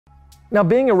Now,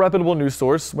 being a reputable news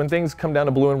source, when things come down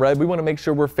to blue and red, we want to make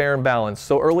sure we're fair and balanced.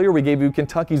 So earlier we gave you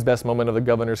Kentucky's best moment of the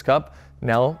Governor's Cup.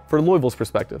 Now for Louisville's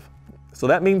perspective. So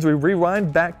that means we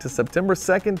rewind back to September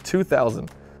 2nd,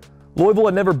 2000. Louisville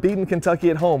had never beaten Kentucky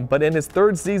at home, but in his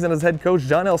third season as head coach,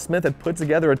 John L. Smith had put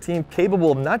together a team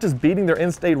capable of not just beating their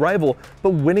in-state rival,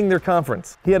 but winning their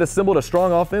conference. He had assembled a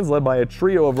strong offense led by a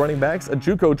trio of running backs, a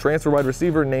JUCO transfer wide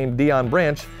receiver named Deion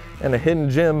Branch, and a hidden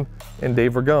gem in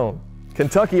Dave Ragone.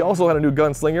 Kentucky also had a new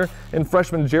gunslinger in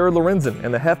freshman Jared Lorenzen,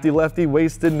 and the hefty lefty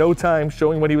wasted no time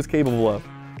showing what he was capable of.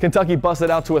 Kentucky busted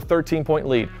out to a 13-point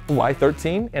lead. Why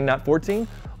 13 and not 14?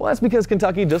 Well, that's because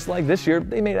Kentucky, just like this year,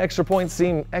 they made extra points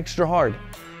seem extra hard.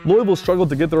 Louisville struggled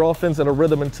to get their offense in a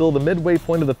rhythm until the midway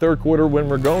point of the third quarter when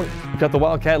Ragone cut the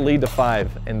Wildcat lead to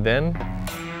 5. And then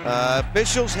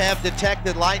officials have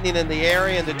detected lightning in the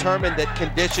area and determined that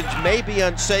conditions may be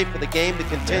unsafe for the game to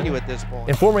continue at this point.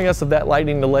 Informing us of that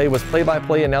lightning delay was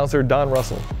play-by-play announcer Don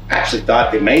Russell. I actually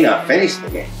thought they may not finish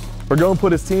the game. Ragone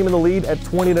put his team in the lead at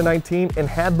 20-19 and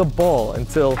had the ball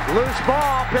until loose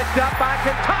ball picked up by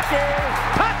Kentucky.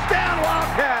 Touchdown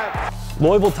Wildcats!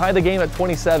 Louisville tied the game at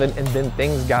 27, and then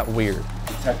things got weird.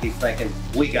 Kentucky's thinking,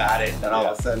 we got it, and all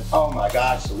of a sudden, oh my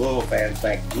gosh, the Louisville fans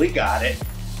think, we got it.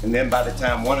 And then by the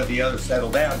time one or the other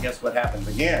settled down, guess what happens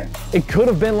again? It could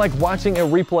have been like watching a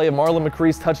replay of Marlon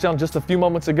McCree's touchdown just a few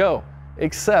moments ago,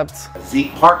 except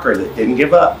Zeke Parker that didn't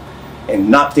give up and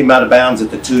knocked him out of bounds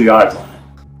at the 2-yard line.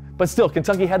 But still,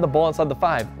 Kentucky had the ball inside the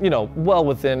 5, well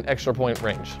within extra point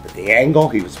range. At the angle,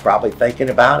 he was probably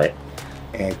thinking about it,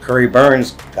 and Curry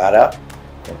Burns got up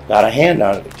and got a hand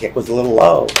on it. The kick was a little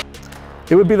low.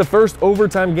 It would be the first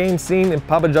overtime game seen in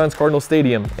Papa John's Cardinal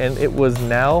Stadium, and it was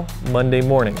now Monday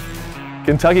morning.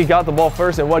 Kentucky got the ball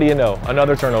first, and what do you know?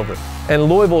 Another turnover. And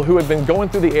Louisville, who had been going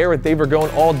through the air with Dave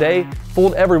Ragone all day,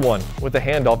 fooled everyone with a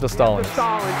handoff to Stallings.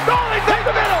 Stallings in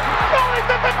the middle!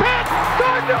 Stallings at the 10!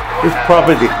 It's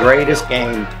probably the greatest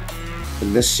game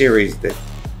in this series that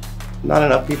not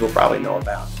enough people probably know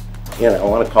about. I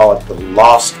want to call it the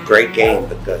lost great game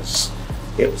because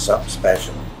it was something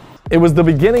special. It was the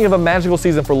beginning of a magical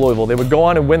season for Louisville. They would go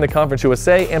on and win the Conference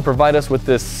USA and provide us with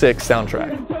this sick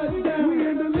soundtrack.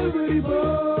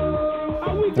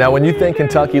 Now, when you think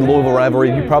Kentucky-Louisville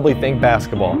rivalry, you probably think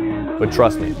basketball. But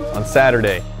trust me, on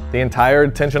Saturday, the entire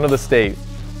attention of the state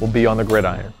will be on the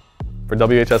gridiron. For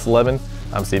WHS 11,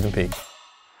 I'm Stephen Peak.